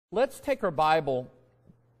Let's take our Bible.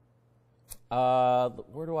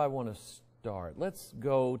 Where do I want to start? Let's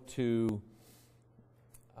go to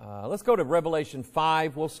Revelation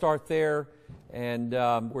 5. We'll start there. And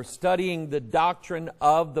we're studying the doctrine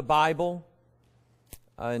of the Bible.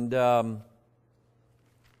 And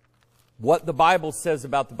what the Bible says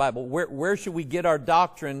about the Bible. Where should we get our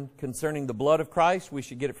doctrine concerning the blood of Christ? We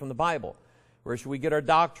should get it from the Bible. Where should we get our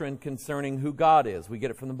doctrine concerning who God is? We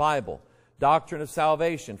get it from the Bible. Doctrine of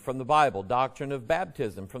salvation from the Bible. Doctrine of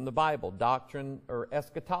baptism from the Bible. Doctrine or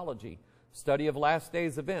eschatology, study of last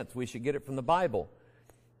days events. We should get it from the Bible.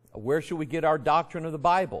 Where should we get our doctrine of the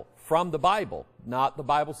Bible? From the Bible, not the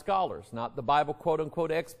Bible scholars, not the Bible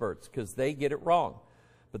quote-unquote experts, because they get it wrong.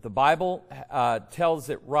 But the Bible tells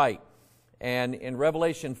it right. And in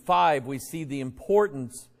Revelation 5, we see the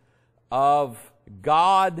importance of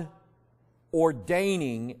God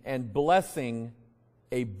ordaining and blessing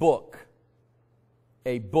a book.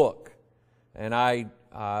 A book. And I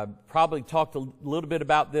probably talked a little bit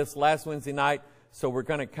about this last Wednesday night, so we're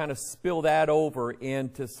going to kind of spill that over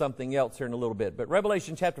into something else here in a little bit. But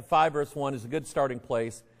Revelation chapter 5, verse 1 is a good starting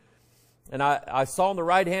place. And I saw on the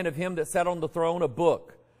right hand of him that sat on the throne a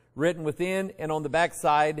book, written within and on the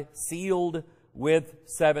backside, sealed with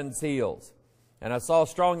 7 seals. And I saw a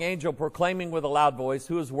strong angel proclaiming with a loud voice,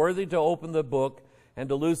 who is worthy to open the book and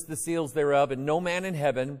to loose the seals thereof? And no man in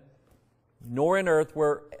heaven, nor in earth,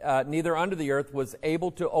 neither under the earth, was able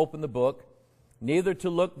to open the book, neither to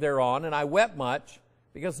look thereon. And I wept much,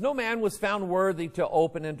 because no man was found worthy to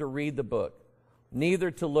open and to read the book, neither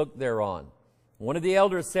to look thereon. One of the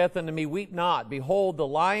elders saith unto me, Weep not. Behold, the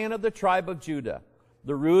Lion of the tribe of Judah,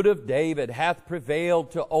 the root of David, hath prevailed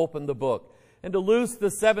to open the book, and to loose the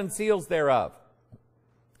 7 seals thereof.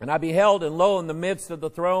 And I beheld, and lo, in the midst of the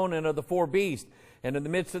throne and of the 4 beasts, and in the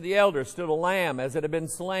midst of the elders, stood a lamb, as it had been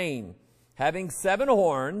slain, having 7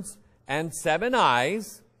 horns and 7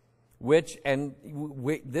 eyes,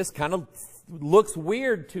 this kind of looks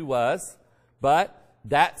weird to us, but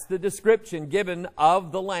that's the description given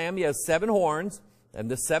of the lamb. He has 7 horns and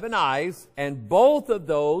the 7 eyes, and both of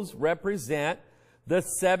those represent the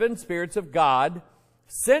 7 spirits of God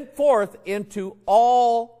sent forth into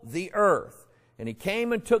all the earth. And he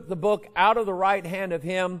came and took the book out of the right hand of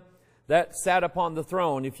him that sat upon the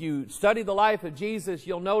throne. If you study the life of Jesus,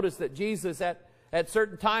 you'll notice that Jesus at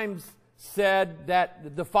certain times said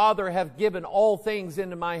that the Father hath given all things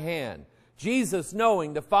into my hand. Jesus,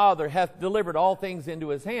 knowing the Father hath delivered all things into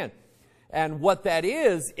his hand. And what that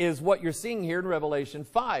is what you're seeing here in Revelation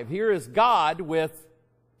 5. Here is God with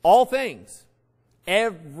all things.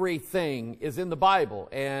 Everything is in the Bible,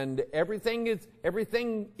 and everything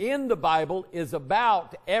in the Bible is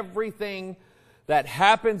about everything that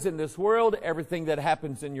happens in this world, everything that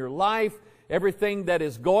happens in your life, everything that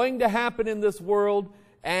is going to happen in this world,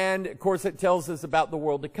 and of course it tells us about the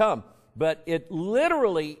world to come. But it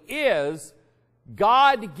literally is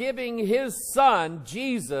God giving His Son,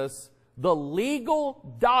 Jesus, the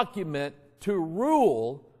legal document to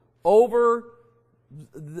rule over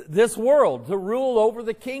this world, to rule over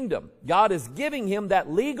the kingdom. God is giving Him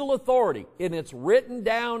that legal authority, and it's written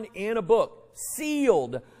down in a book,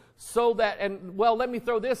 sealed, so that, and well, let me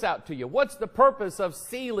throw this out to you. What's the purpose of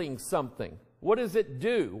sealing something? What does it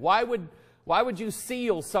do? Why would you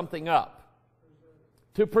seal something up?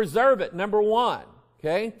 To preserve it, number one.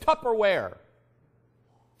 Okay? Tupperware.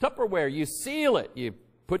 You seal it. You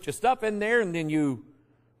put your stuff in there, and then you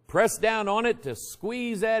press down on it to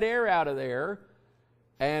squeeze that air out of there.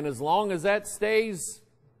 And as long as that stays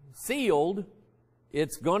sealed,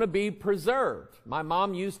 it's going to be preserved. My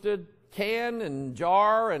mom used to can and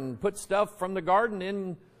jar and put stuff from the garden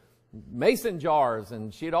in mason jars,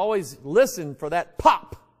 and she'd always listen for that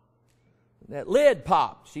pop, that lid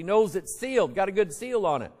pop. She knows it's sealed, got a good seal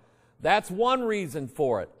on it. That's one reason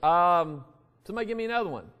for it. Somebody give me another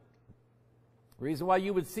one. Reason why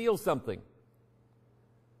you would seal something.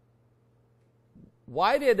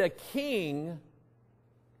 Why did a king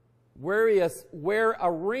wear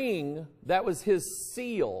a ring that was his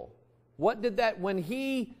seal? What did that, when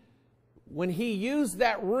he used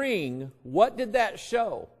that ring, what did that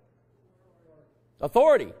show?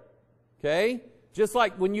 Authority. Okay? Just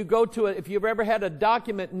like when you go to if you've ever had a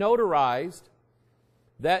document notarized,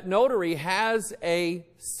 that notary has a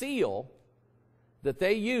seal that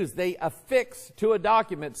they use. They affix to a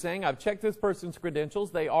document saying, I've checked this person's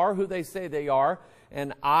credentials. They are who they say they are.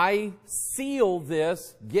 And I seal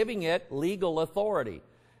this, giving it legal authority.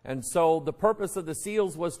 And so the purpose of the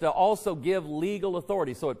seals was to also give legal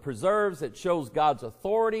authority. So it preserves, it shows God's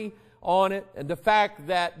authority on it, and the fact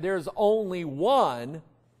that there's only one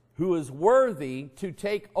who is worthy to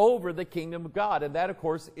take over the kingdom of God. And that, of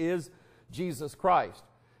course, is Jesus Christ.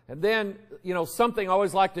 And then, something I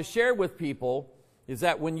always like to share with people is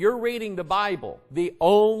that when you're reading the Bible, the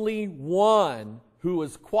only one who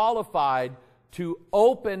is qualified to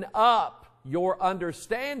open up your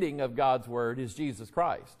understanding of God's Word is Jesus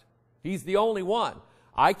Christ. He's the only one.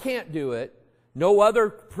 I can't do it. No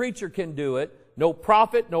other preacher can do it. No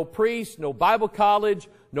prophet, no priest, no Bible college,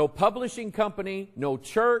 no publishing company, no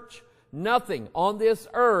church, nothing on this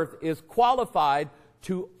earth is qualified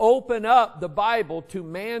to open up the Bible to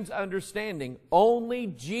man's understanding. Only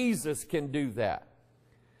Jesus can do that.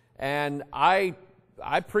 And I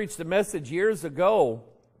preached a message years ago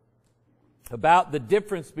about the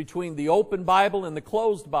difference between the open Bible and the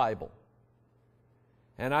closed Bible.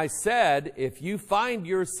 And I said, if you find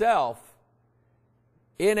yourself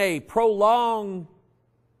in a prolonged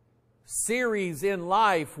series in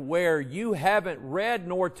life where you haven't read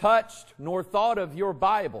nor touched nor thought of your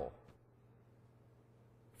Bible,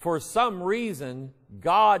 for some reason,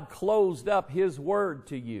 God closed up His Word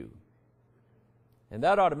to you. And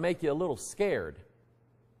that ought to make you a little scared.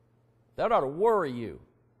 That ought to worry you.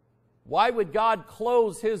 Why would God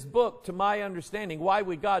close His book to my understanding? Why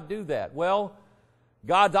would God do that? Well,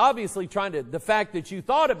 God's obviously trying to, the fact that you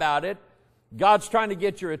thought about it, God's trying to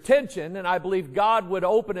get your attention, and I believe God would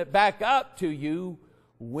open it back up to you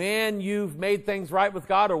when you've made things right with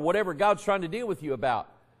God or whatever God's trying to deal with you about.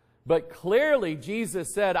 But clearly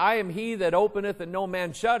Jesus said, I am He that openeth and no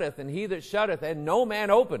man shutteth, and He that shutteth and no man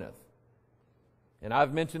openeth. And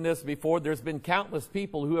I've mentioned this before, there's been countless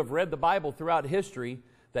people who have read the Bible throughout history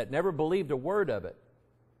that never believed a word of it.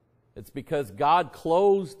 It's because God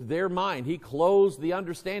closed their mind. He closed the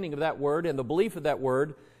understanding of that word and the belief of that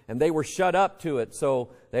word, and they were shut up to it, so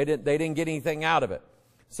they didn't get anything out of it.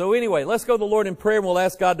 So anyway, let's go to the Lord in prayer, and we'll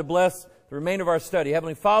ask God to bless the remainder of our study.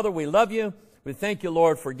 Heavenly Father, we love You. We thank You,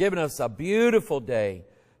 Lord, for giving us a beautiful day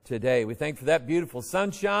today. We thank You for that beautiful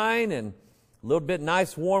sunshine and a little bit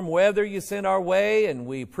nice warm weather You sent our way, and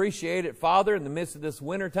we appreciate it, Father, in the midst of this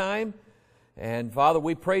winter time. And Father,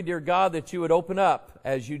 we pray, dear God, that You would open up,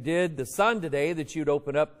 as You did the sun today, that You would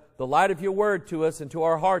open up the light of Your Word to us and to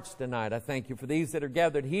our hearts tonight. I thank You for these that are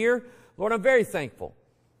gathered here. Lord, I'm very thankful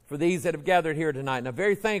for these that have gathered here tonight. And I'm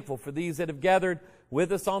very thankful for these that have gathered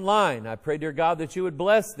with us online. I pray, dear God, that You would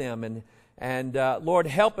bless them. And Lord,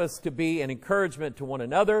 help us to be an encouragement to one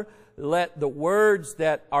another. Let the words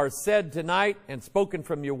that are said tonight and spoken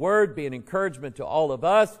from Your Word be an encouragement to all of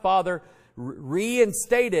us. Father,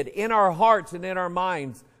 reinstate it in our hearts and in our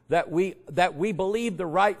minds that we believe the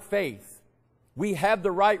right faith. We have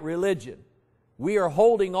the right religion. We are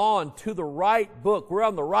holding on to the right book. We're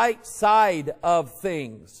on the right side of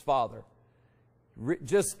things, Father.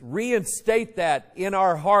 Just reinstate that in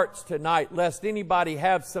our hearts tonight, lest anybody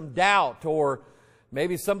have some doubt or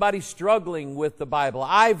maybe somebody struggling with the Bible.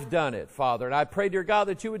 I've done it, Father, and I pray, dear God,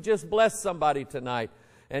 that You would just bless somebody tonight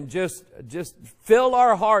and just fill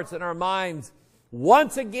our hearts and our minds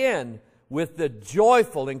once again with the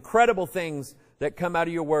joyful, incredible things that come out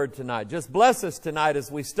of Your Word tonight. Just bless us tonight as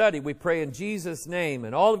we study. We pray in Jesus' name.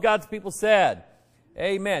 And all of God's people said,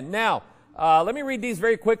 amen. Now, let me read these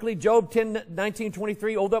very quickly. Job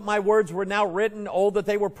 10:19-23. Oh, that my words were now written. Oh, that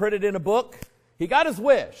they were printed in a book. He got his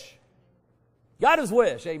wish. Got his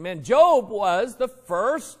wish. Amen. Job was the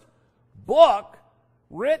first book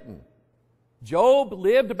written. Job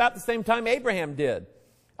lived about the same time Abraham did.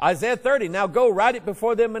 Isaiah 30. Now go write it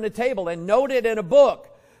before them in a table and note it in a book,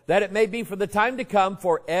 that it may be for the time to come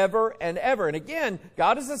forever and ever. And again,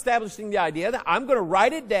 God is establishing the idea that I'm going to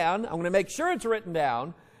write it down. I'm going to make sure it's written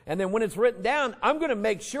down. And then when it's written down, I'm going to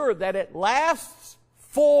make sure that it lasts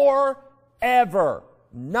forever.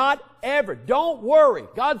 Not ever. Don't worry.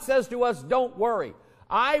 God says to us, don't worry.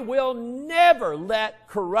 I will never let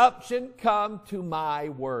corruption come to My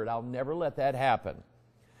Word. I'll never let that happen.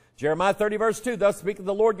 Jeremiah 30 verse 2, thus speaketh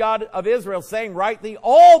the Lord God of Israel, saying, write thee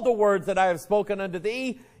all the words that I have spoken unto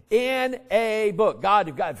thee in a book.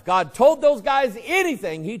 If God told those guys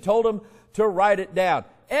anything, He told them to write it down.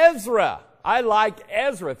 Ezra. I like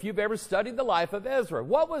Ezra. If you've ever studied the life of Ezra.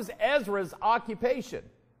 What was Ezra's occupation?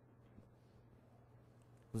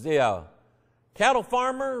 Was he a cattle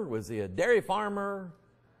farmer? Was he a dairy farmer?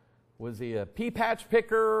 Was he a pea patch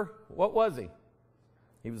picker? What was he?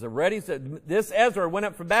 He was a ready, this Ezra went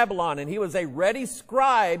up from Babylon, and he was a ready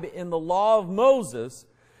scribe in the law of Moses,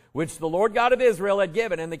 which the Lord God of Israel had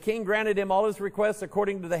given. And the king granted him all his requests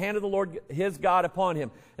according to the hand of the Lord his God upon him.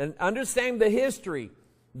 And understand the history,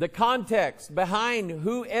 the context behind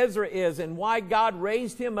who Ezra is and why God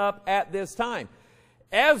raised him up at this time.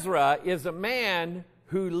 Ezra is a man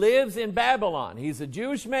who lives in Babylon. He's a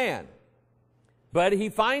Jewish man, but he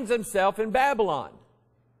finds himself in Babylon.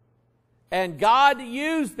 And God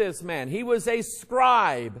used this man. He was a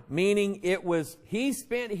scribe, meaning he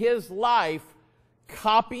spent his life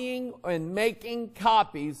copying and making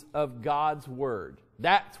copies of God's Word.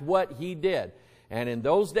 That's what he did. And in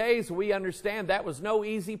those days, we understand that was no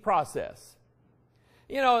easy process.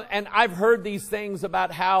 You know, and I've heard these things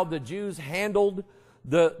about how the Jews handled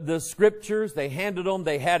the scriptures. They handled them.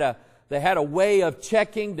 They had a way of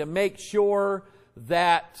checking to make sure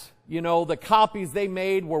that, you know, the copies they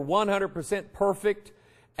made were 100% perfect.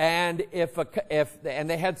 And and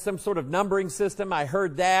they had some sort of numbering system. I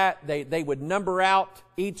heard that they would number out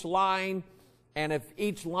each line, and if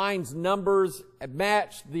each line's numbers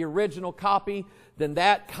matched the original copy, then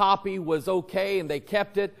that copy was okay and they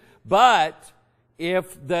kept it. But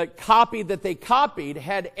if the copy that they copied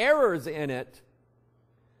had errors in it,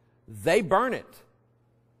 they burn it.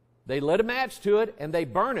 They lit a match to it and they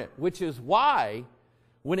burn it, which is why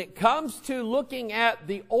when it comes to looking at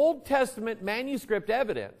the Old Testament manuscript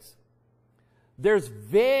evidence, there's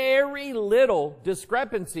very little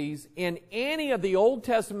discrepancies in any of the Old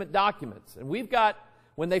Testament documents. And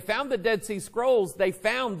when they found the Dead Sea Scrolls, they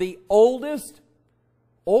found the oldest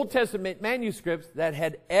Old Testament manuscripts that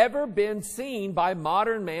had ever been seen by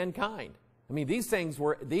modern mankind. I mean, these things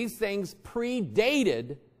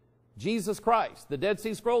predated Jesus Christ. The Dead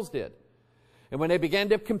Sea Scrolls did. And when they began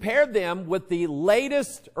to compare them with the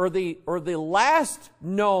latest or the last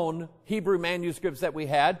known Hebrew manuscripts that we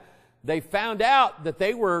had, they found out that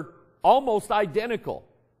they were almost identical.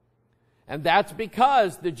 And that's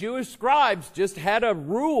because the Jewish scribes just had a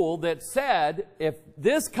rule that said, if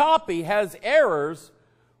this copy has errors,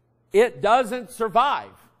 it doesn't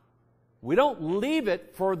survive. We don't leave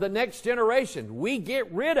it for the next generation. We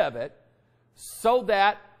get rid of it so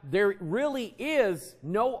that there really is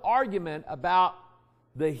no argument about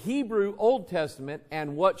the Hebrew Old Testament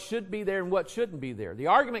and what should be there and what shouldn't be there. The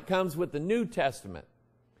argument comes with the New Testament.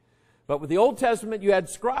 But with the Old Testament, you had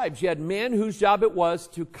scribes. You had men whose job it was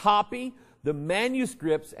to copy the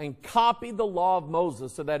manuscripts and copy the law of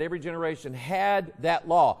Moses so that every generation had that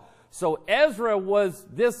law. So Ezra was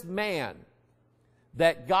this man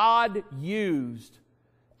that God used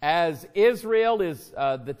as Israel is,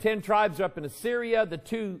 the 10 tribes are up in Assyria, the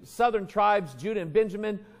 2 southern tribes, Judah and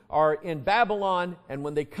Benjamin, are in Babylon. And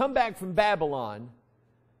when they come back from Babylon,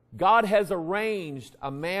 God has arranged a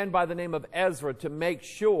man by the name of Ezra to make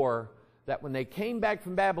sure that when they came back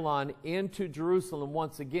from Babylon into Jerusalem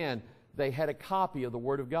once again, they had a copy of the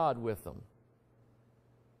Word of God with them.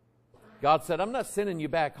 God said, I'm not sending you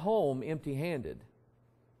back home empty-handed.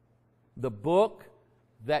 The book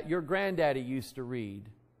that your granddaddy used to read,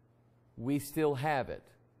 we still have it.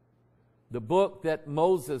 The book that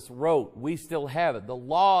Moses wrote, we still have it. The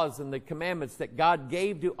laws and the commandments that God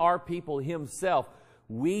gave to our people himself,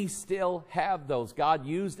 we still have those. God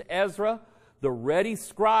used Ezra, the ready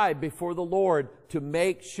scribe before the Lord, to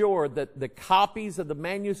make sure that the copies of the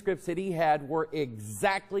manuscripts that he had were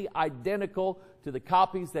exactly identical to the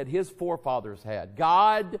copies that his forefathers had.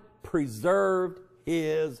 God preserved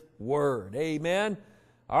his word. Amen?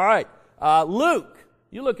 All right. Luke.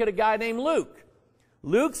 You look at a guy named Luke.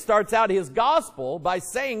 Luke starts out his gospel by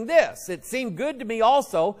saying this: it seemed good to me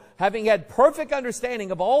also, having had perfect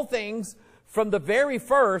understanding of all things from the very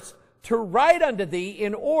first, to write unto thee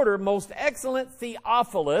in order, most excellent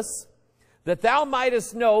Theophilus, that thou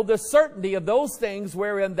mightest know the certainty of those things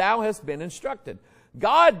wherein thou hast been instructed.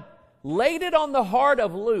 God laid it on the heart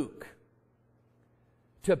of Luke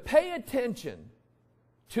to pay attention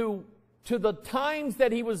to the times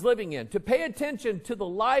that he was living in, to pay attention to the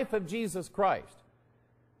life of Jesus Christ.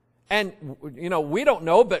 And, you know, we don't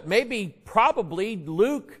know, but probably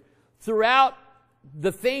Luke, throughout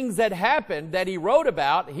the things that happened that he wrote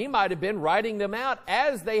about, he might have been writing them out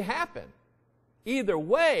as they happened. Either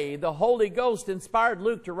way, the Holy Ghost inspired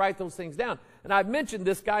Luke to write those things down. And I've mentioned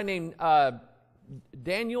this guy named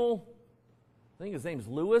Daniel, I think his name's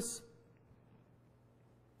Lewis.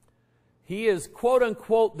 He is, quote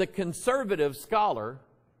unquote, the conservative scholar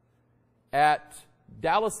at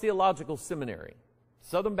Dallas Theological Seminary,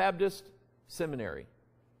 Southern Baptist Seminary,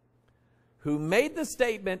 who made the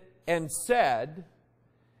statement and said,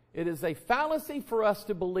 it is a fallacy for us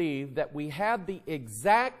to believe that we have the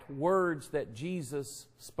exact words that Jesus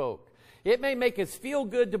spoke. It may make us feel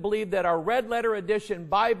good to believe that our red letter edition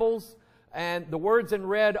Bibles and the words in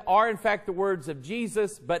red are in fact the words of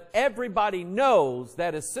Jesus, but everybody knows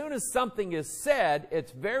that as soon as something is said,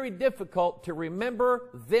 it's very difficult to remember,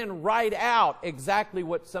 then write out exactly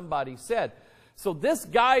what somebody said. So this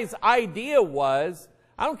guy's idea was,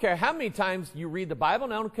 I don't care how many times you read the Bible,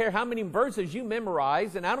 and I don't care how many verses you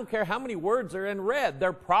memorize, and I don't care how many words are in red.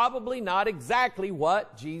 They're probably not exactly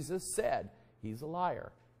what Jesus said. He's a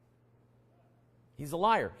liar. He's a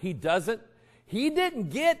liar. He didn't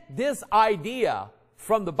get this idea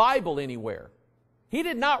from the Bible anywhere. He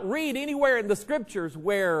did not read anywhere in the Scriptures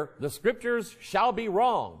where the Scriptures shall be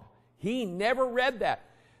wrong. He never read that.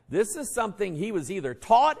 This is something he was either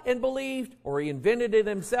taught and believed, or he invented it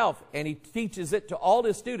himself, and he teaches it to all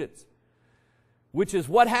his students, which is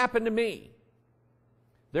what happened to me.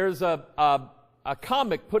 There's a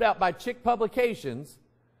comic put out by Chick Publications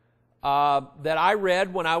that I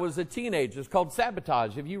read when I was a teenager. It's called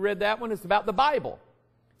Sabotage. Have you read that one? It's about the Bible.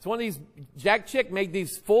 It's one of these, Jack Chick made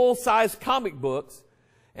these full-size comic books,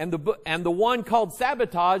 and the one called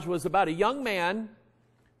Sabotage was about a young man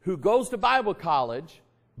who goes to Bible college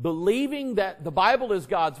believing that the Bible is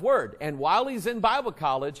God's Word. And while he's in Bible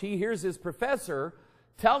college, he hears his professor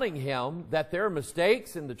telling him that there are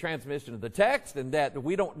mistakes in the transmission of the text, and that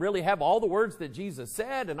we don't really have all the words that Jesus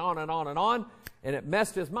said, and on and on and on. And it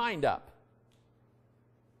messed his mind up.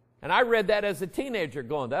 And I read that as a teenager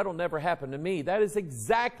going, that'll never happen to me. That is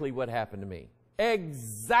exactly what happened to me.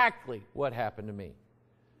 Exactly what happened to me.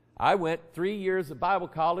 I went 3 years of Bible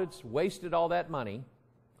college, wasted all that money.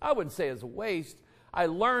 I wouldn't say it was a waste. I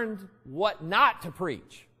learned what not to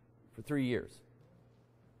preach for 3 years.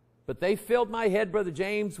 But they filled my head, Brother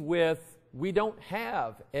James, with, we don't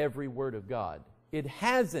have every word of God. It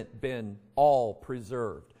hasn't been all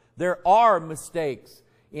preserved. There are mistakes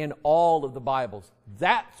in all of the Bibles.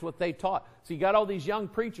 That's what they taught. So you got all these young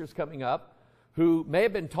preachers coming up who may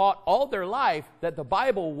have been taught all their life that the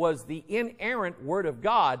Bible was the inerrant Word of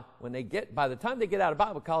God. By the time they get out of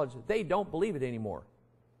Bible college, they don't believe it anymore.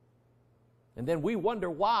 And then we wonder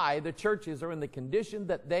why the churches are in the condition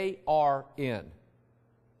that they are in.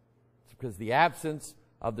 It's because of the absence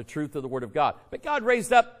of the truth of the Word of God. But God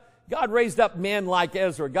raised up men like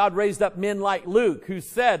Ezra. God raised up men like Luke, who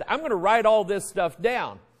said, I'm going to write all this stuff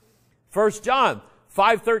down. 1 John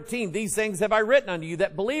 5:13, these things have I written unto you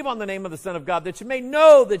that believe on the name of the Son of God, that you may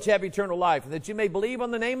know that you have eternal life, and that you may believe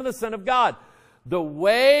on the name of the Son of God. The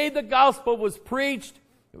way the gospel was preached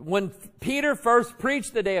when Peter first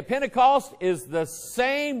preached the day of Pentecost is the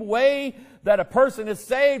same way that a person is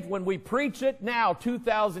saved when we preach it now,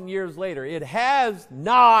 2,000 years later. It has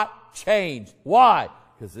not changed. Why?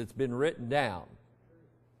 Because it's been written down.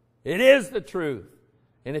 It is the truth.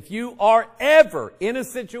 And if you are ever in a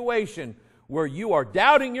situation where you are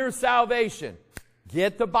doubting your salvation,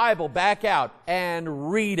 get the Bible back out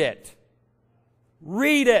and read it.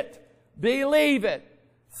 Read it. Believe it.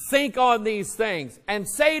 Think on these things and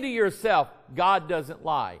say to yourself, God doesn't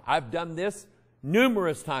lie. I've done this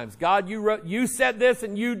numerous times. God, you said this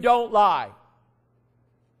and you don't lie.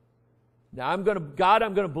 Now God,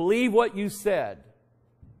 I'm going to believe what you said.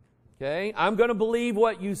 Okay? I'm going to believe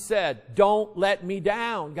what you said. Don't let me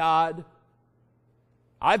down, God.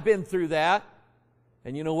 I've been through that.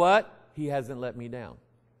 And you know what? He hasn't let me down.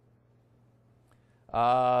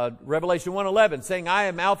 Revelation 1:11 saying, I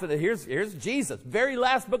am Alpha. Here's Jesus. Very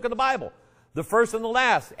last book of the Bible. The first and the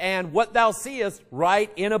last. And what thou seest, write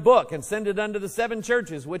in a book and send it unto the 7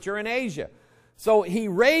 churches which are in Asia. So he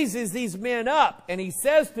raises these men up and he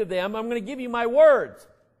says to them, I'm going to give you my words.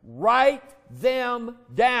 Write them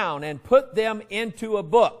down and put them into a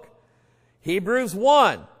book. Hebrews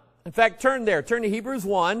 1. In fact, turn there. Turn to Hebrews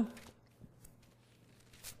 1.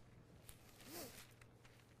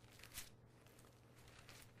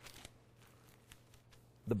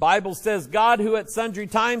 The Bible says, God, who at sundry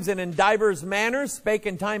times and in divers manners spake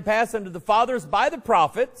in time past unto the fathers by the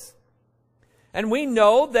prophets. And we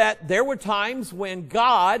know that there were times when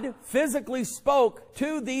God physically spoke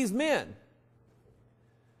to these men.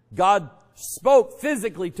 God spoke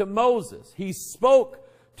physically to Moses. He spoke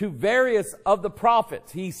to various of the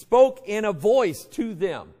prophets. He spoke in a voice to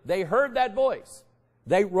them. They heard that voice.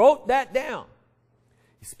 They wrote that down.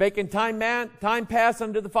 He spake in time past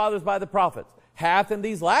unto the fathers by the prophets. Hath in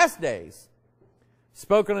these last days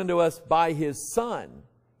spoken unto us by his Son,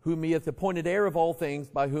 whom he hath appointed heir of all things,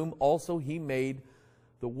 by whom also he made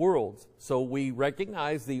the worlds. So we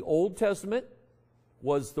recognize the Old Testament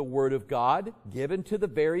was the Word of God given to the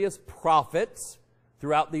various prophets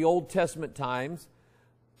throughout the Old Testament times.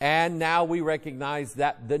 And now we recognize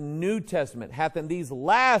that the New Testament hath in these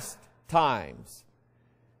last times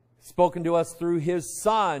spoken to us through his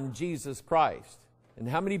Son, Jesus Christ. And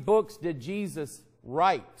how many books did Jesus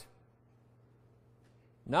write?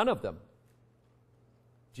 None of them.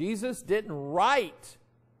 Jesus didn't write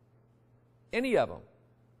any of them.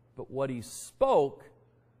 But what he spoke,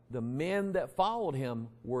 the men that followed him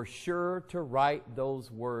were sure to write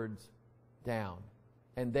those words down.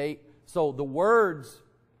 And so the words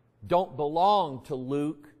don't belong to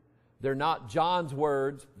Luke. They're not John's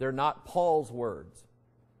words. They're not Paul's words.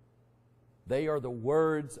 They are the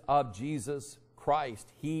words of Jesus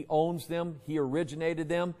Christ. He owns them. He originated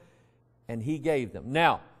them. And He gave them.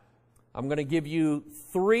 Now, I'm going to give you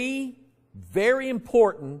 3 very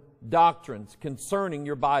important doctrines concerning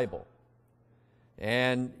your Bible.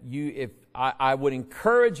 And I would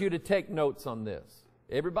encourage you to take notes on this.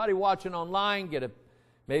 Everybody watching online,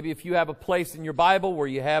 maybe if you have a place in your Bible where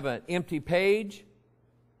you have an empty page,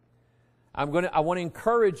 I want to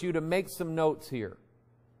encourage you to make some notes here.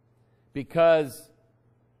 Because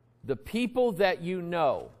the people that you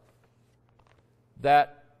know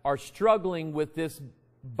that are struggling with this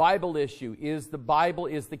Bible issue, is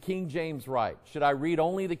the King James right? Should I read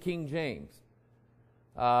only the King James?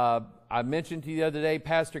 I mentioned to you the other day,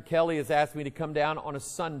 Pastor Kelly has asked me to come down on a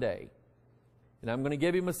Sunday. And I'm going to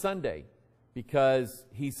give him a Sunday because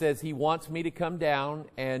he says he wants me to come down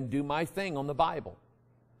and do my thing on the Bible.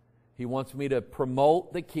 He wants me to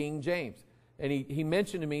promote the King James. And he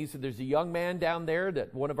mentioned to me, he said, there's a young man down there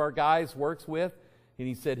that one of our guys works with. And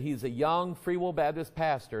he said, he's a young Free Will Baptist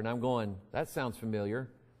pastor. And I'm going, that sounds familiar.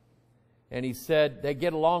 And he said, they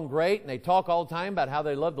get along great and they talk all the time about how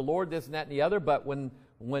they love the Lord, this and that and the other. But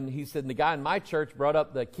when he said, the guy in my church brought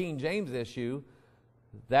up the King James issue,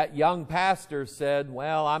 that young pastor said,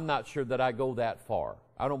 well, I'm not sure that I go that far.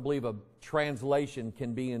 I don't believe a translation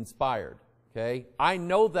can be inspired. Okay? I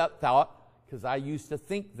know that thought because I used to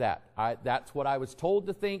think that. That's what I was told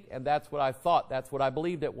to think, and that's what I thought. That's what I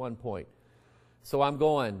believed at one point. So I'm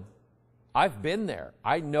going, I've been there.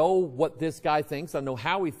 I know what this guy thinks. I know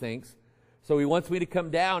how he thinks. So he wants me to come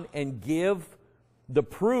down and give the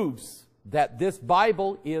proofs that this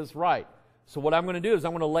Bible is right. So what I'm going to do is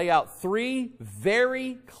I'm going to lay out 3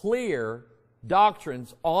 very clear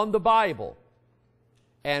doctrines on the Bible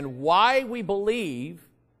and why we believe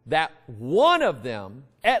that one of them,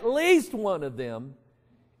 at least one of them,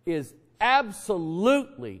 is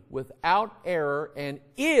absolutely without error and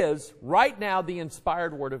is right now the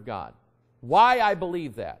inspired Word of God. Why I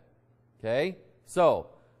believe that. Okay? So,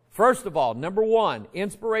 first of all, number 1,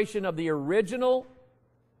 inspiration of the original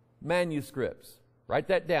manuscripts. Write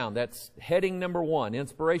that down. That's heading number 1,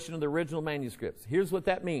 inspiration of the original manuscripts. Here's what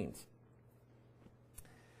that means.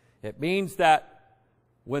 It means that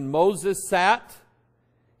when Moses sat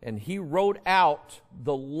and he wrote out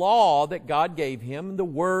the law that God gave him, the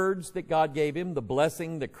words that God gave him, the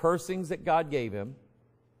blessing, the cursings that God gave him,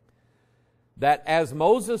 that as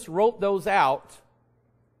Moses wrote those out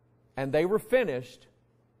and they were finished,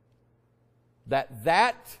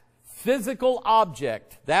 that physical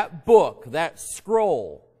object, that book, that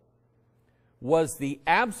scroll, was the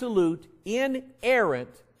absolute,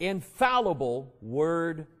 inerrant, infallible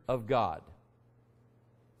Word of God.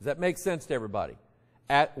 Does that make sense to everybody?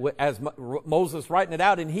 As Moses writing it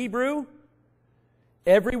out in Hebrew,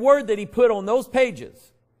 every word that he put on those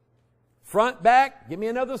pages, front, back, give me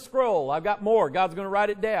another scroll. I've got more. God's going to write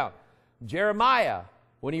it down. Jeremiah,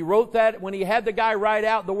 when he wrote that, when he had the guy write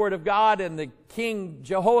out the Word of God and the king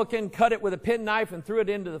Jehoiakim cut it with a penknife and threw it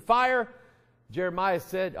into the fire, Jeremiah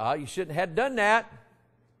said, you shouldn't have done that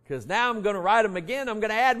because now I'm going to write them again. I'm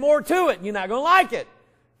going to add more to it and you're not going to like it.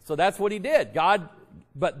 So that's what he did.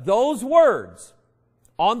 But those words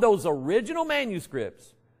on those original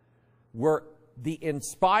manuscripts were the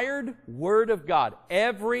inspired Word of God.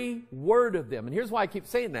 Every word of them. And here's why I keep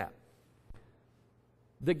saying that.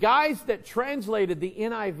 The guys that translated the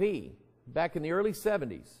NIV back in the early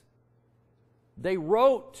 70s, they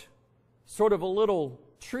wrote sort of a little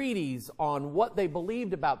treatise on what they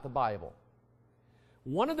believed about the Bible.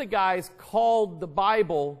 One of the guys called the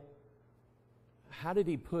Bible, how did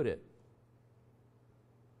he put it?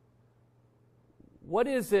 What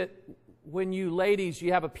is it when you ladies,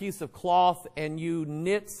 you have a piece of cloth and you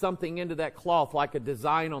knit something into that cloth like a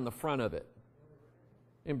design on the front of it?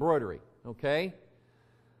 Embroidery, okay?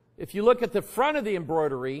 If you look at the front of the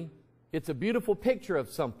embroidery, it's a beautiful picture of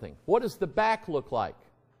something. What does the back look like?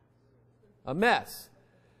 A mess.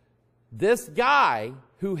 This guy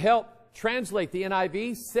who helped translate the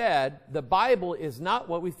NIV said the Bible is not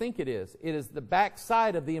what we think it is. It is the back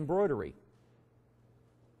side of the embroidery.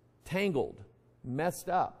 Tangled. Messed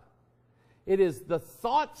up. It is the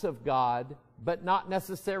thoughts of God, but not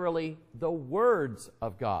necessarily the words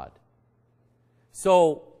of God.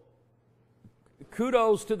 So,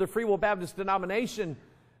 kudos to the Free Will Baptist denomination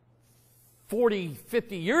 40,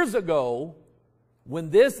 50 years ago, when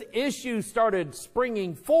this issue started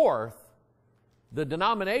springing forth, the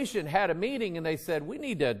denomination had a meeting and they said, we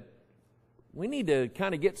need to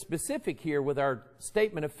kind of get specific here with our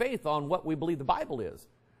statement of faith on what we believe the Bible is.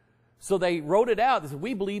 So they wrote it out. They said,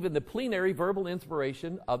 we believe in the plenary verbal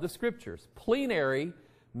inspiration of the Scriptures. Plenary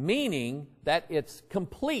meaning that it's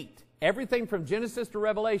complete. Everything from Genesis to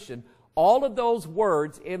Revelation, all of those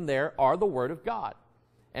words in there are the Word of God.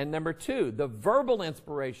 And number two, the verbal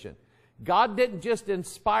inspiration. God didn't just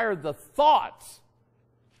inspire the thoughts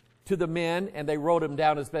to the men and they wrote them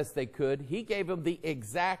down as best they could. He gave them the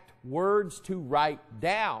exact words to write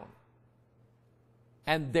down.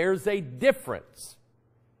 And there's a difference.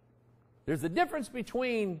 There's a difference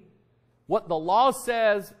between what the law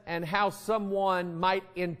says and how someone might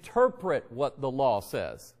interpret what the law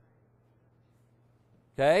says.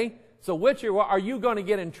 Okay? So which are you going to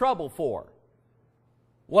get in trouble for?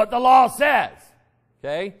 What the law says.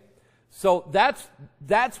 Okay? So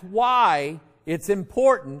that's why it's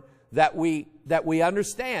important that we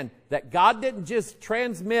understand that God didn't just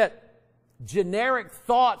transmit generic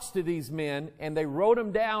thoughts to these men and they wrote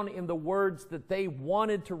them down in the words that they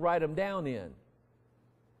wanted to write them down in.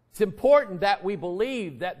 It's important that we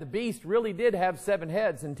believe that the beast really did have 7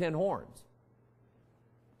 heads and 10 horns.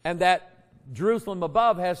 And that Jerusalem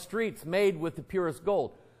above has streets made with the purest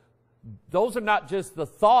gold. Those are not just the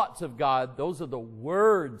thoughts of God, those are the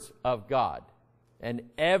words of God. And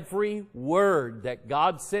every word that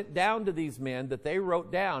God sent down to these men that they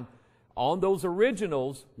wrote down on those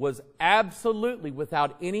originals was absolutely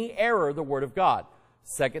without any error the Word of God.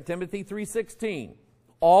 2 Timothy 3:16,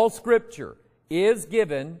 all Scripture is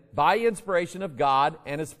given by inspiration of God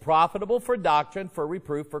and is profitable for doctrine, for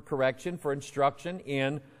reproof, for correction, for instruction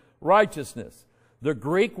in righteousness. The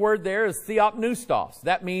Greek word there is theopneustos.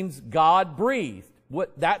 That means God breathed.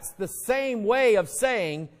 That's the same way of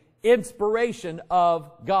saying inspiration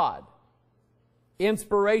of God.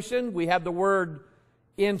 Inspiration, we have the word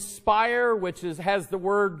inspire, which has the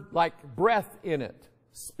word like breath in it.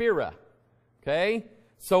 Spira. Okay?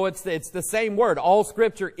 So it's the same word. All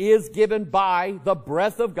Scripture is given by the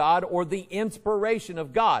breath of God or the inspiration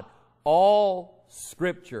of God. All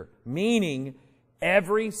Scripture. Meaning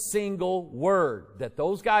every single word that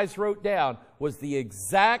those guys wrote down was the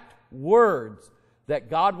exact words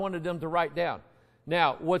that God wanted them to write down.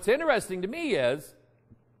 Now, what's interesting to me is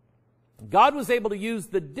God was able to use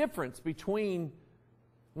the difference between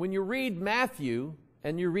when you read Matthew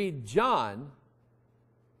and you read John,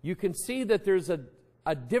 you can see that there's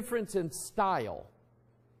a difference in style.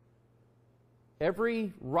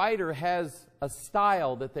 Every writer has a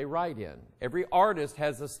style that they write in. Every artist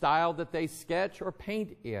has a style that they sketch or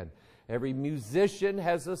paint in. Every musician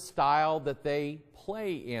has a style that they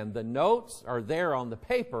play in. The notes are there on the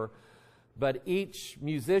paper, but each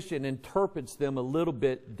musician interprets them a little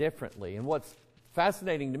bit differently. And what's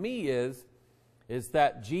fascinating to me is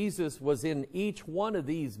that Jesus was in each one of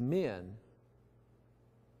these men,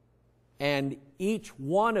 and each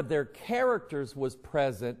one of their characters was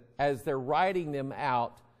present as they're writing them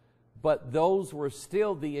out, but those were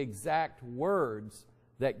still the exact words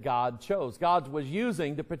that God chose. God was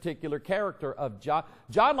using the particular character of John.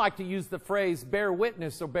 John liked to use the phrase bear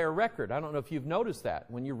witness or bear record. I don't know if you've noticed that.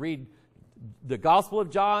 When you read the Gospel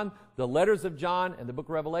of John, the letters of John, and the book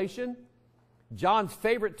of Revelation, John's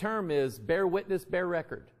favorite term is bear witness, bear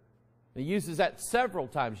record. He uses that several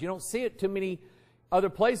times. You don't see it too many other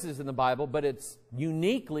places in the Bible, but it's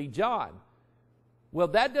uniquely John. Well,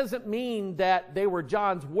 that doesn't mean that they were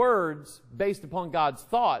John's words based upon God's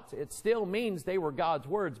thoughts. It still means they were God's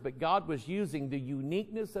words, but God was using the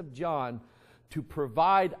uniqueness of John to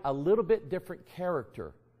provide a little bit different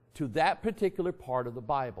character to that particular part of the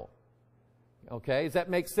Bible. Okay, does that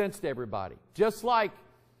make sense to everybody? Just like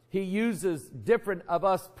He uses different of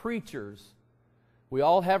us preachers. We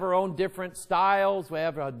all have our own different styles.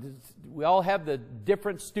 We all have the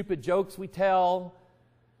different stupid jokes we tell.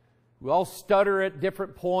 We all stutter at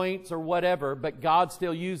different points or whatever, but God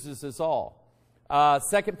still uses us all.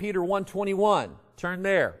 2 Peter 1:21. Turn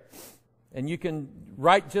there. And you can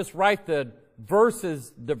write the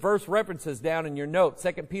verse references down in your notes.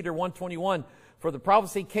 2 Peter 1:21. For the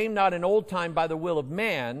prophecy came not in old time by the will of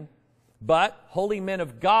man, but holy men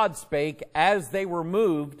of God spake as they were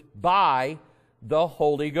moved by the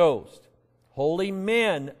Holy Ghost. Holy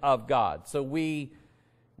men of God. So we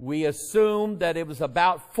assume that it was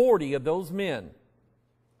about 40 of those men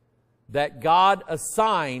that God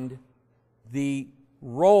assigned the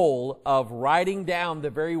role of writing down the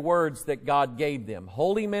very words that God gave them.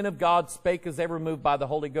 Holy men of God spake as they were moved by the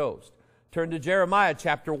Holy Ghost. Turn to Jeremiah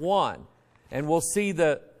chapter 1, and we'll see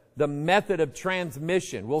the method of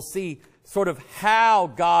transmission. We'll see sort of how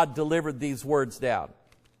God delivered these words down.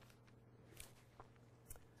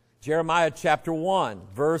 Jeremiah chapter 1,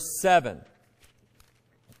 verse 7.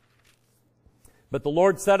 But the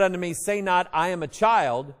Lord said unto me, Say not, I am a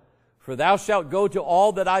child, for thou shalt go to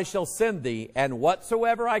all that I shall send thee, and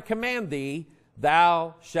whatsoever I command thee,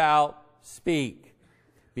 thou shalt speak.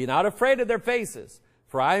 Be not afraid of their faces,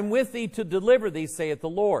 for I am with thee to deliver thee, saith the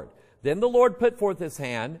Lord. Then the Lord put forth his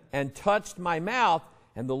hand, and touched my mouth,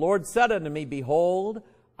 and the Lord said unto me, Behold,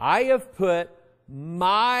 I have put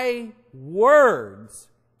my words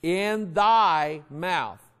in thy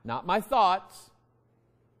mouth. Not my thoughts,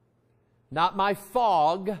 not my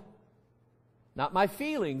fog, not my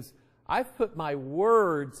feelings. I've put my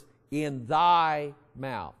words in thy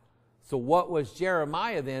mouth. So what was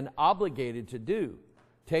Jeremiah then obligated to do?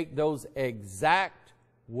 Take those exact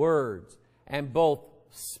words and both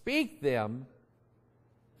speak them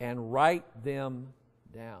and write them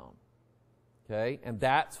down. Okay? And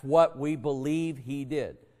that's what we believe he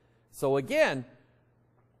did. So again,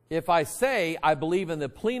 if I say I believe in the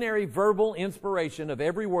plenary verbal inspiration of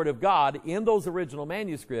every word of God in those original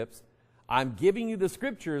manuscripts, I'm giving you the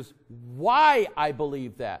scriptures why I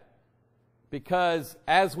believe that. Because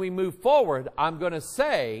as we move forward, I'm going to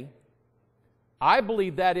say, I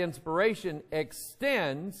believe that inspiration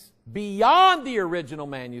extends beyond the original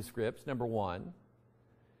manuscripts, number one.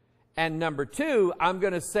 And number two, I'm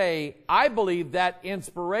going to say, I believe that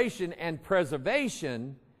inspiration and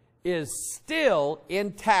preservation is still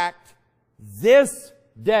intact this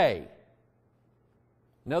day.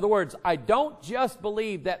 In other words, I don't just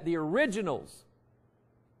believe that the originals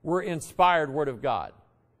were inspired Word of God.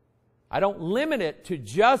 I don't limit it to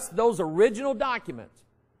just those original documents.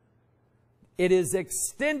 It is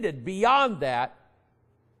extended beyond that,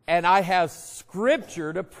 and I have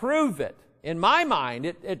Scripture to prove it. In my mind,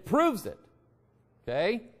 it proves it.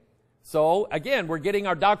 Okay? So, again, we're getting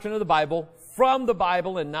our doctrine of the Bible from the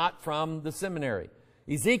Bible and not from the seminary.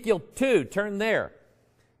 Ezekiel 2, turn there.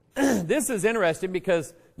 This is interesting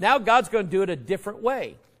because now God's going to do it a different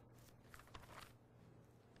way.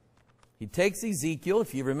 He takes Ezekiel.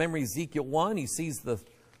 If you remember Ezekiel 1, he sees the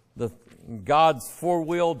God's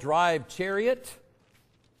four-wheel drive chariot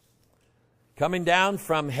coming down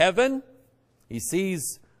from heaven. He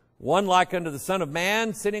sees one like unto the Son of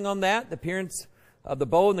Man sitting on that, the appearance of the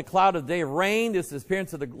bow and the cloud of the day of rain. This is the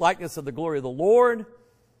appearance of the likeness of the glory of the Lord.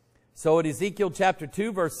 So at Ezekiel chapter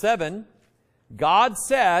 2, verse 7, God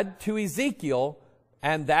said to Ezekiel,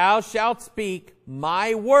 And thou shalt speak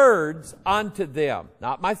my words unto them.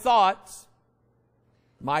 Not my thoughts.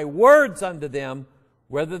 My words unto them,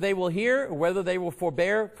 whether they will hear or whether they will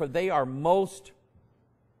forbear, for they are most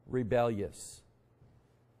rebellious.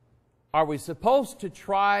 Are we supposed to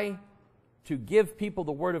try to give people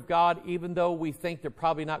the Word of God even though we think they're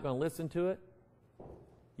probably not going to listen to it?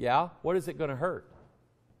 Yeah? What is it going to hurt?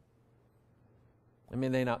 I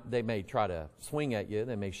mean, they may try to swing at you.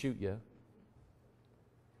 They may shoot you.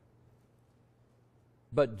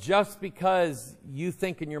 But just because you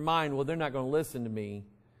think in your mind, well, they're not going to listen to me,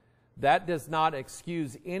 that does not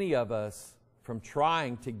excuse any of us from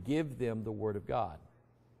trying to give them the Word of God.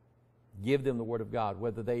 Give them the Word of God.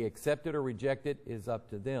 Whether they accept it or reject it is up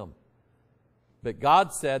to them. But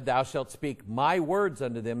God said, Thou shalt speak my words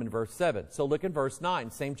unto them in verse 7. So look in verse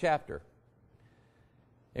 9, same chapter.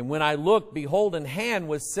 And when I looked, behold, an hand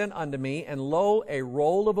was sent unto me, and lo, a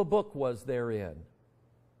roll of a book was therein.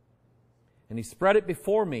 And he spread it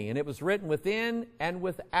before me, and it was written within and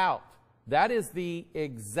without. That is the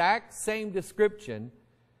exact same description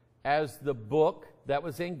as the book that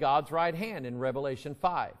was in God's right hand in Revelation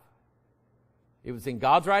 5. It was in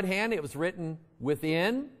God's right hand. It was written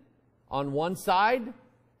within on one side,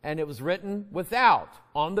 and it was written without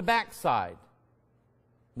on the back side.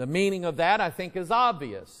 The meaning of that, I think, is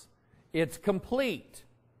obvious. It's complete.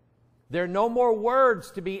 There are no more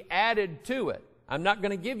words to be added to it. I'm not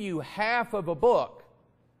going to give you half of a book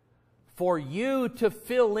for you to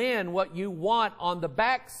fill in what you want on the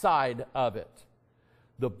back side of it.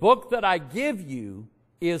 The book that I give you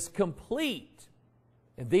is complete.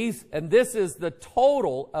 And this is the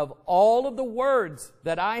total of all of the words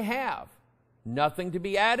that I have. Nothing to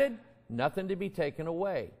be added, nothing to be taken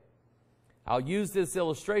away. I'll use this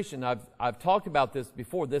illustration. I've talked about this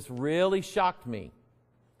before. This really shocked me.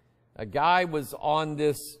 A guy was on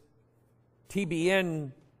this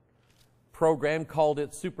TBN program, called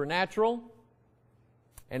it Supernatural,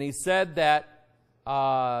 and he said that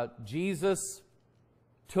Jesus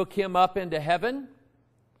took him up into heaven,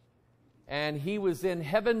 and he was in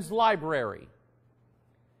heaven's library,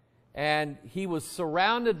 and he was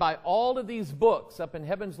surrounded by all of these books up in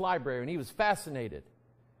heaven's library, and he was fascinated.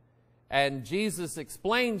 And Jesus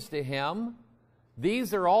explains to him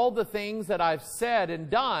these are all the things that I've said and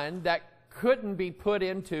done that couldn't be put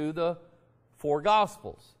into the 4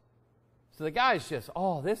 Gospels. So the guy's just,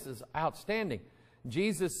 oh, this is outstanding.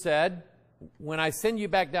 Jesus said, when I send you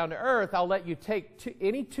back down to earth, I'll let you take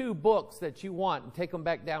any 2 books that you want and take them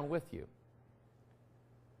back down with you.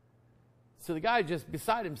 So the guy's just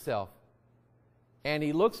beside himself. And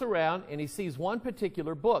he looks around and he sees one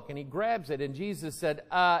particular book and he grabs it, and Jesus said,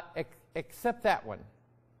 accept that one.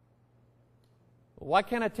 Why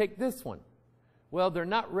can't I take this one? Well, they're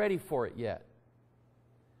not ready for it yet.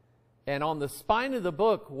 And on the spine of the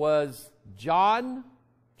book was John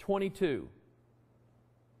 22.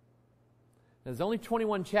 There's only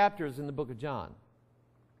 21 chapters in the book of John.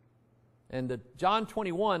 And the John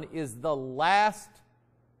 21 is the last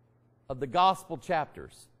of the gospel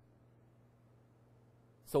chapters.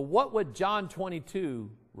 So what would John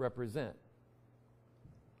 22 represent?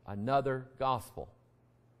 Another gospel.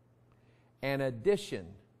 An addition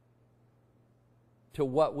to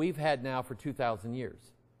what we've had now for 2,000 years.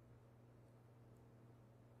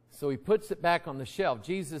 So he puts it back on the shelf.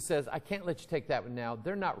 Jesus says, I can't let you take that one now.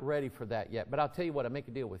 They're not ready for that yet. But I'll tell you what, I'll make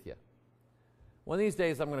a deal with you. One of these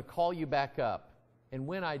days I'm going to call you back up. And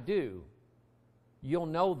when I do, you'll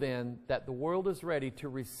know then that the world is ready to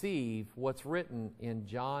receive what's written in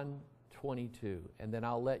John 22. And then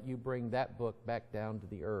I'll let you bring that book back down to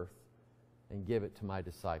the earth and give it to my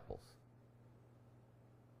disciples.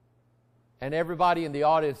 And everybody in the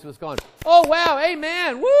audience was going, oh, wow,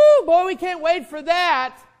 amen. Woo, boy, we can't wait for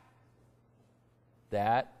that.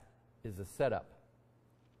 That is a setup.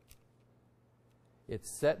 It's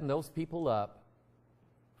setting those people up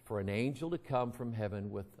for an angel to come from heaven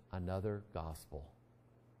with another gospel.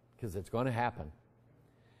 Because it's going to happen.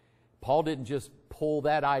 Paul didn't just pull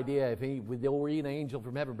that idea. If they'll read an angel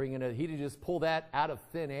from heaven bringing it, he didn't just pull that out of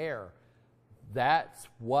thin air. That's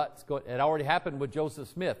what's going. It already happened with Joseph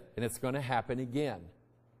Smith, and it's going to happen again.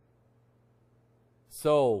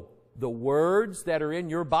 So the words that are in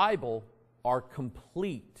your Bible are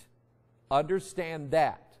complete. Understand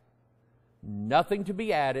that. Nothing to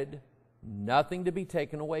be added, nothing to be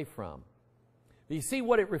taken away from. But you see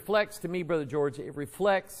what it reflects to me, Brother George? It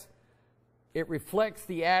reflects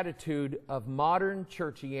the attitude of modern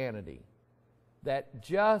churchianity that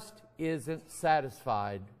just isn't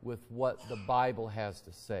satisfied with what the Bible has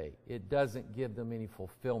to say. It doesn't give them any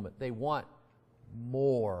fulfillment. They want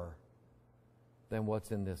more than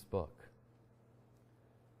what's in this book.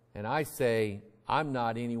 And I say, I'm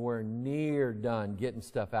not anywhere near done getting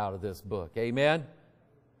stuff out of this book. Amen?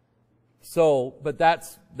 So, but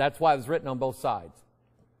that's why it was written on both sides.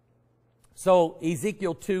 So,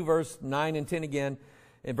 Ezekiel 2, verse 9 and 10 again.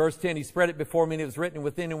 In verse 10, he spread it before me, and it was written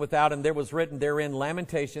within and without, and there was written therein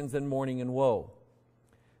lamentations and mourning and woe.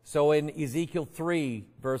 So in Ezekiel 3,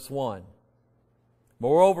 verse 1,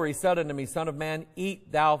 moreover, he said unto me, Son of man,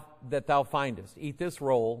 eat thou that thou findest. Eat this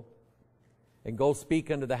roll, and go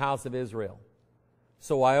speak unto the house of Israel.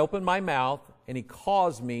 So I opened my mouth, and he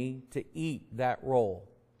caused me to eat that roll.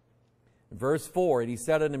 In verse 4, and he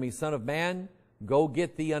said unto me, Son of man, go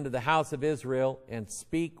get thee unto the house of Israel, and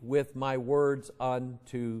speak with my words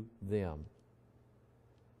unto them.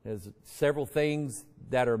 There's several things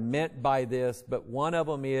that are meant by this, but one of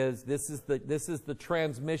them is, this is the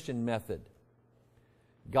transmission method.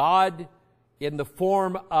 God, in the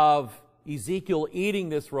form of Ezekiel eating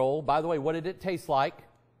this roll, by the way, what did it taste like?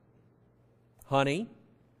 Honey.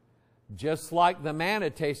 Just like the manna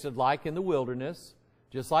tasted like in the wilderness.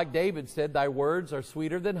 Just like David said, thy words are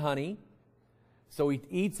sweeter than honey. So he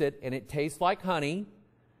eats it, and it tastes like honey,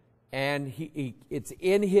 and it's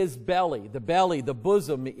in his belly. The belly, the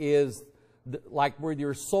bosom, is like where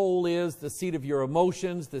your soul is, the seat of your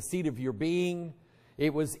emotions, the seat of your being.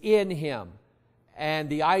 It was in him. And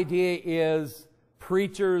the idea is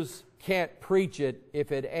preachers can't preach it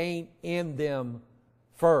if it ain't in them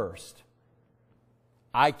first.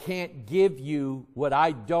 I can't give you what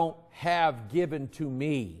I don't have given to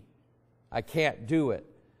me. I can't do it.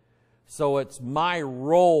 So it's my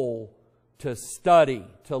role to study,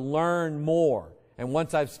 to learn more. And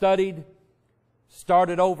once I've studied, start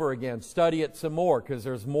it over again. Study it some more, because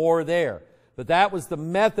there's more there. But that was the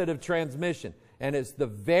method of transmission. And it's the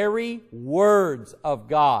very words of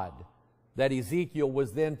God that Ezekiel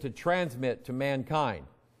was then to transmit to mankind.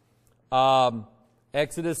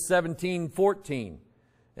 Exodus 17:14.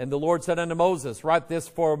 And the Lord said unto Moses, write this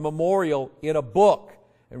for a memorial in a book,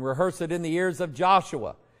 and rehearse it in the ears of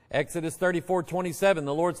Joshua. Exodus 34:27,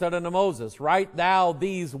 the Lord said unto Moses, write thou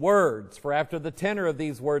these words, for after the tenor of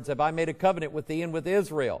these words have I made a covenant with thee and with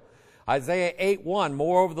Israel. Isaiah 8:1,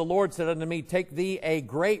 moreover the Lord said unto me, take thee a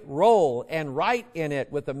great roll, and write in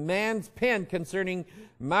it with a man's pen concerning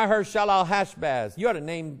Maher-shalal-Hashbaz. You ought to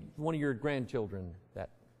name one of your grandchildren that.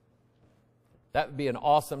 That would be an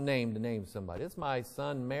awesome name to name somebody. It's my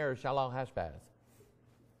son Maher-shalal-Hashbaz.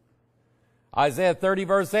 Isaiah 30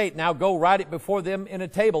 verse 8, now go write it before them in a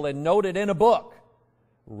table and note it in a book.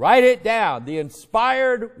 Write it down. The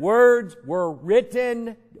inspired words were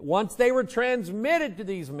written. Once they were transmitted to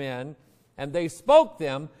these men and they spoke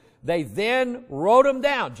them, they then wrote them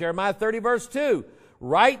down. Jeremiah 30 verse 2,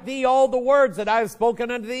 write thee all the words that I have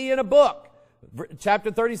spoken unto thee in a book.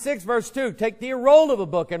 Chapter 36 verse 2, take thee a roll of a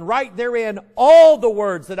book and write therein all the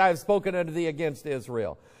words that I have spoken unto thee against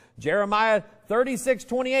Israel. Jeremiah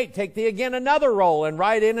 36:28, take thee again another roll and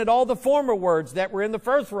write in it all the former words that were in the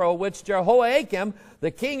first roll, which Jehoiakim,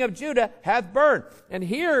 the king of Judah, hath burned. And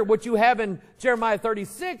here what you have in Jeremiah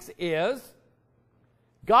 36 is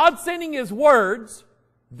God sending His words,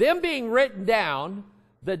 them being written down.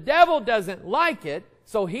 The devil doesn't like it,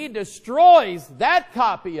 so he destroys that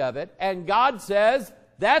copy of it, and God says,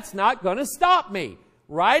 that's not going to stop me.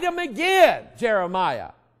 Write them again,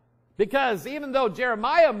 Jeremiah. Because even though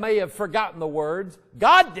Jeremiah may have forgotten the words,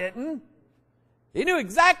 God didn't. He knew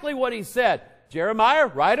exactly what he said. Jeremiah,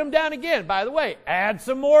 write them down again. By the way, add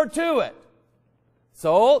some more to it.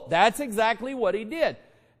 So that's exactly what he did.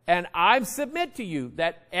 And I submit to you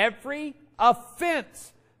that every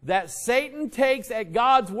offense that Satan takes at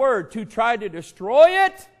God's word to try to destroy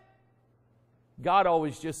it, God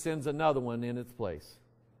always just sends another one in its place.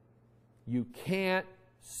 You can't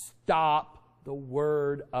stop the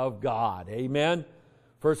Word of God. Amen.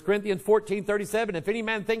 1 Corinthians 14:37, if any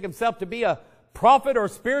man think himself to be a prophet or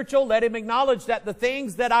spiritual, let him acknowledge that the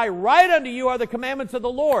things that I write unto you are the commandments of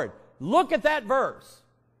the Lord. Look at that verse.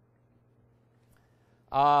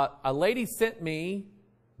 A lady sent me,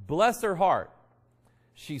 bless her heart,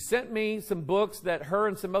 she sent me some books that her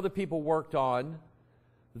and some other people worked on.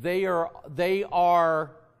 These are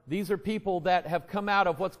people that have come out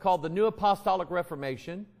of what's called the New Apostolic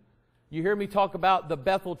Reformation. You hear me talk about the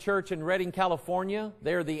Bethel Church in Redding, California.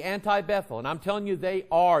 They're the anti-Bethel. And I'm telling you, they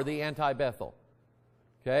are the anti-Bethel.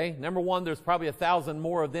 Okay? Number one, there's probably 1,000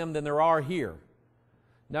 more of them than there are here.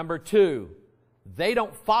 Number two, they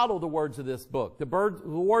don't follow the words of this book. The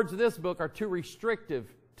words of this book are too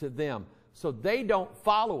restrictive to them. So they don't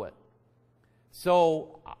follow it.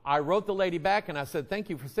 So I wrote the lady back and I said, thank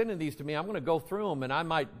you for sending these to me. I'm going to go through them and I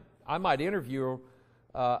might interview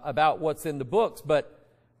her about what's in the books. But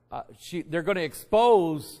they're going to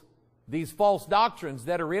expose these false doctrines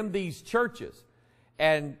that are in these churches.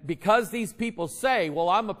 And because these people say, well,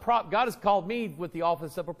 I'm a prophet, God has called me with the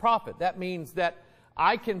office of a prophet. That means that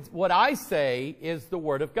what I say is the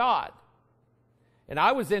Word of God. And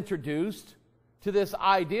I was introduced to this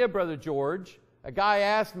idea, Brother George. A guy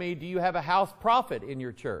asked me, do you have a house prophet in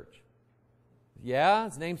your church? Yeah,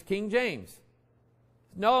 his name's King James.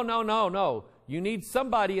 No. You need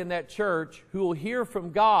somebody in that church who will hear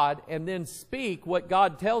from God and then speak what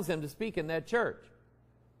God tells him to speak in that church.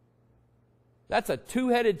 That's a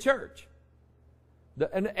two-headed church.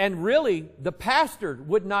 And really, the pastor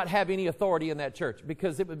would not have any authority in that church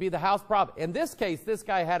because it would be the house prophet. In this case, this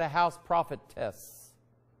guy had a house prophetess.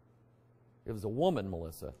 It was a woman,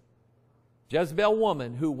 Melissa. Jezebel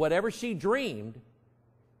woman who, whatever she dreamed,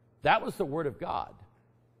 that was the Word of God.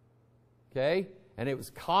 Okay? And it was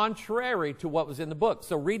contrary to what was in the book.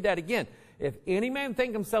 So read that again. If any man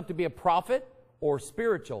think himself to be a prophet or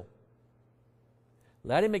spiritual,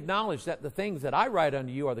 let him acknowledge that the things that I write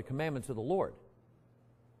unto you are the commandments of the Lord.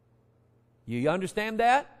 You understand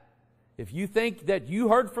that? If you think that you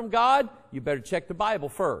heard from God, you better check the Bible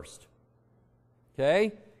first.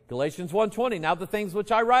 Okay? Galatians 1:20, now the things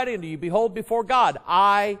which I write unto you, behold before God,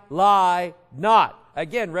 I lie not.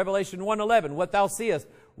 Again, Revelation 1:11, what thou seest,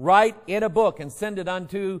 write in a book and send it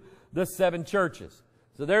unto the 7 churches.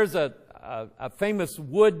 So there's a famous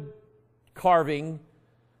wood carving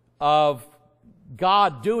of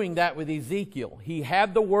God doing that with Ezekiel. He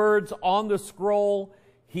had the words on the scroll.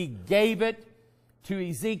 He gave it to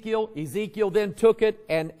Ezekiel. Ezekiel then took it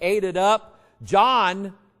and ate it up.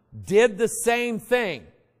 John did the same thing.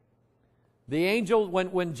 The angel,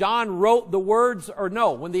 when John wrote the words,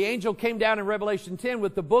 when the angel came down in Revelation 10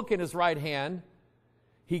 with the book in his right hand,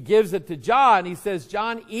 he gives it to John. He says,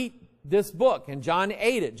 John, eat this book. And John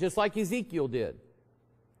ate it, just like Ezekiel did.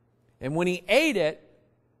 And when he ate it,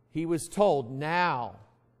 he was told, now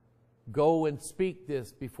go and speak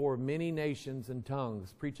this before many nations and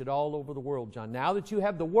tongues. Preach it all over the world, John. Now that you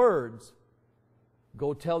have the words,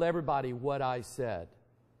 go tell everybody what I said.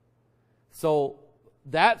 So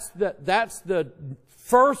that's the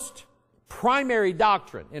first primary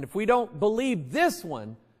doctrine. And if we don't believe this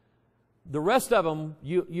one, the rest of them,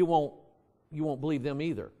 you won't believe them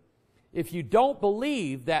either. If you don't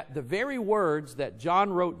believe that the very words that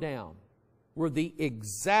John wrote down were the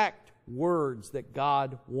exact words that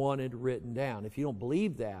God wanted written down, if you don't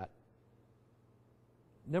believe that,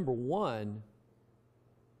 number one,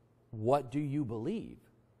 what do you believe?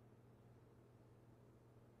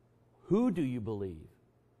 Who do you believe?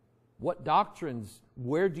 What doctrines,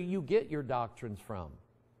 where do you get your doctrines from?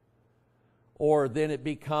 Or then it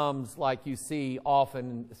becomes like you see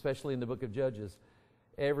often, especially in the book of Judges,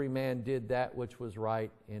 every man did that which was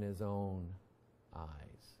right in his own eyes.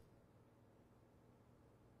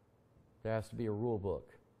 There has to be a rule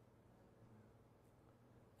book.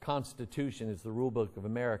 Constitution is the rule book of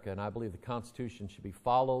America, and I believe the Constitution should be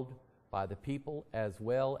followed by the people as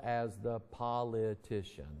well as the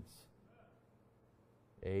politicians.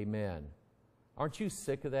 Amen. Aren't you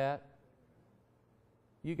sick of that?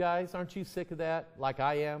 You guys, aren't you sick of that like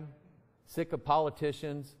I am? Sick of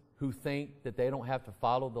politicians who think that they don't have to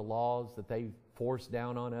follow the laws that they force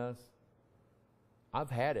down on us?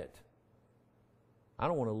 I've had it. I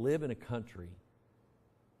don't want to live in a country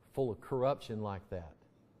full of corruption like that.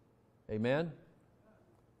 Amen?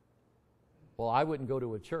 Well, I wouldn't go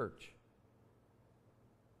to a church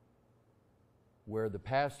where the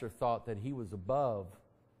pastor thought that he was above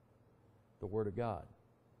the Word of God.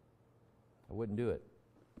 I wouldn't do it.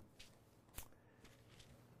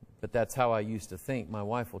 But that's how I used to think. My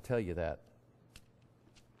wife will tell you that.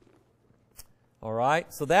 All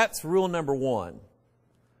right? So that's rule number one.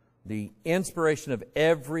 The inspiration of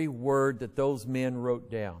every word that those men wrote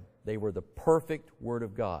down. They were the perfect Word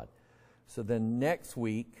of God. So then next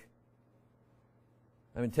week,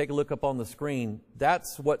 take a look up on the screen.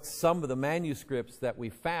 That's what some of the manuscripts that we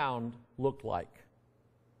found looked like.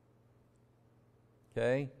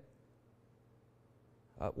 Okay?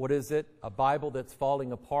 What is it? A Bible that's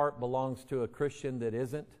falling apart belongs to a Christian that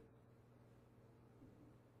isn't.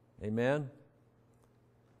 Amen?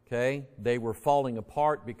 Okay? They were falling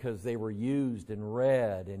apart because they were used and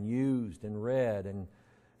read and used and read and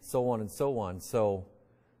so on and so on. So,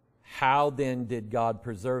 how then did God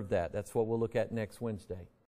preserve that? That's what we'll look at next Wednesday.